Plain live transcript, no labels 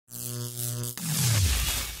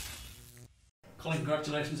Colin,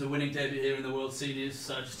 congratulations on a winning debut here in the World Seniors.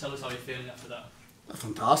 Just tell us how you're feeling after that.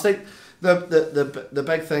 Fantastic. The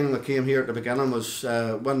big thing that came here at the beginning was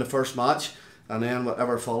win the first match, and then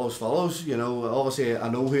whatever follows. You know, obviously I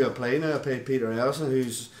know who I play now. I play Peter Evison,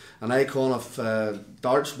 who's an icon of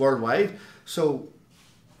darts worldwide. So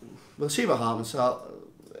we'll see what happens.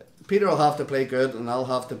 Peter will have to play good, and I'll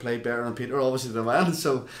have to play better than Peter, obviously, to win.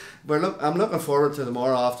 So I'm looking forward to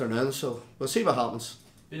tomorrow afternoon. So we'll see what happens.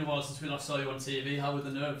 Been a while since we last saw you on TV. How were the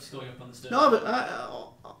nerves going up on the stage? No, but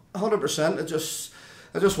 100%.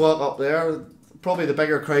 I just walk up there. Probably the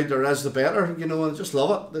bigger crowd there is, the better. You know, and just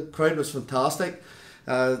love it. The crowd was fantastic.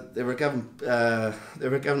 They were given a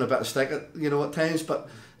bit of stick at times, but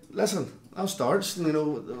listen, that's darts. You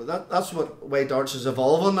know, that's what way darts is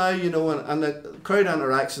evolving now. You know, and the crowd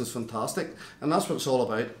interaction is fantastic, and that's what it's all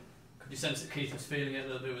about. Could you sense that Keith was feeling it a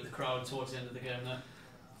little bit with the crowd towards the end of the game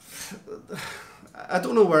there? I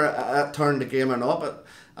don't know where it turned the game or not, but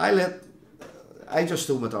I just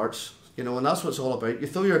throw my darts, you know, and that's what it's all about. You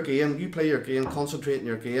throw your game, you play your game, concentrate on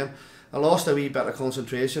your game. I lost a wee bit of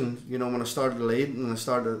concentration, you know, when I started to lead and I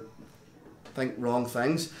started to think wrong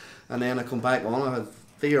things, and then I come back on. I had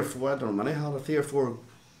 3 or 4, I don't know how many, I had 3 or 4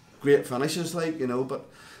 great finishes, like, you know, but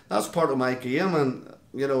that's part of my game, and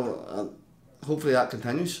you know, hopefully that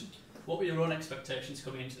continues. What were your own expectations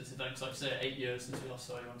coming into this event? Because like I say, 8 years since we last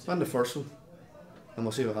saw you on TV. Win the first one, and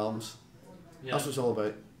we'll see what happens. Yeah. That's what it's all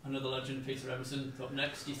about. Another legend, Peter Evison, up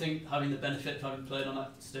next. Do you think having the benefit of having played on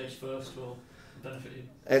that stage first will benefit you?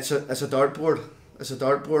 It's a dartboard. It's a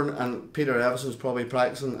dartboard, and Peter Evison's probably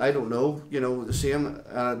practicing. I don't know. You know, the same.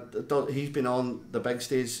 He's been on the big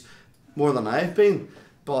stage more than I've been,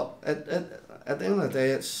 but at the end of the day,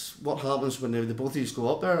 it's what happens when the both of you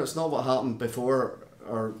go up there. It's not what happened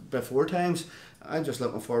before times. I'm just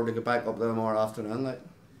looking forward to get back up there tomorrow afternoon. Like,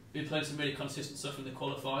 you played some really consistent stuff in the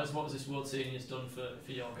qualifiers. What has this World Seniors done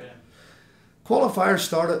for your game? Qualifiers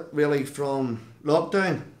started really from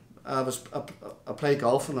lockdown. I play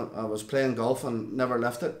golf, and I was playing golf and never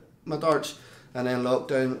lifted my darts. And then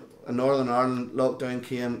lockdown in Northern Ireland, lockdown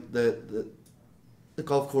came. The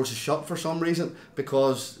golf course is shut for some reason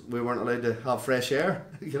because we weren't allowed to have fresh air,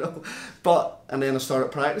 you know. And then I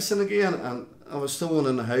started practicing again, and I was still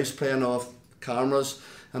in the house playing off cameras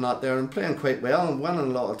and that there, and playing quite well and winning a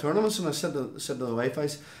lot of tournaments. And I said to the wife,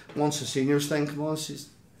 once the seniors thing come on, she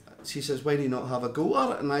says, why do you not have a go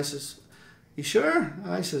at it? And I says, you sure?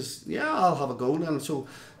 And I says, yeah, I'll have a go then. So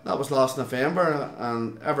that was last November,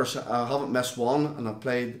 and I haven't missed one, and I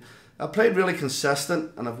played really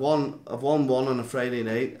consistent, and I've won one on a Friday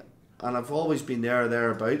night, and I've always been there or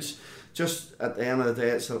thereabouts. Just at the end of the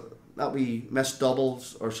day, it's that we missed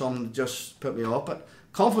doubles or something just put me off. But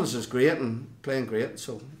confidence is great and playing great,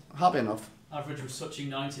 so happy enough. Average was touching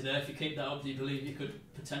 90 there. If you keep that up, do you believe you could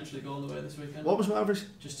potentially go all the way this weekend? What was my average?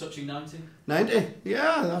 Just touching 90. 90?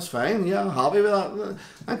 Yeah, that's fine. Yeah, I'm happy with that.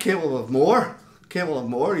 I'm capable of more. Capable of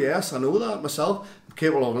more, yes, I know that myself. I'm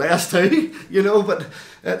capable of less too, you know, but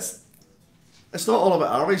it's not all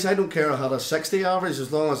about average. I don't care if I had a 60 average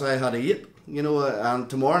as long as I had 8, you know, and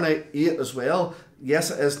tomorrow night 8 as well.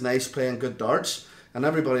 Yes, it is nice playing good darts, and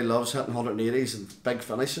everybody loves hitting 180s and big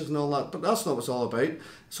finishes and all that, but that's not what it's all about.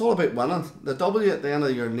 It's all about winning. The W at the end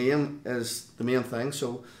of your name is the main thing.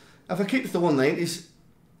 So if I keep the 190s,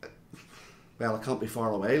 well, I can't be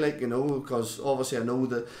far away, like, you know, because obviously I know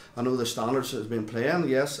the standards that has been playing.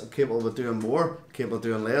 Yes, I'm capable of doing more, capable of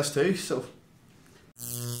doing less too, so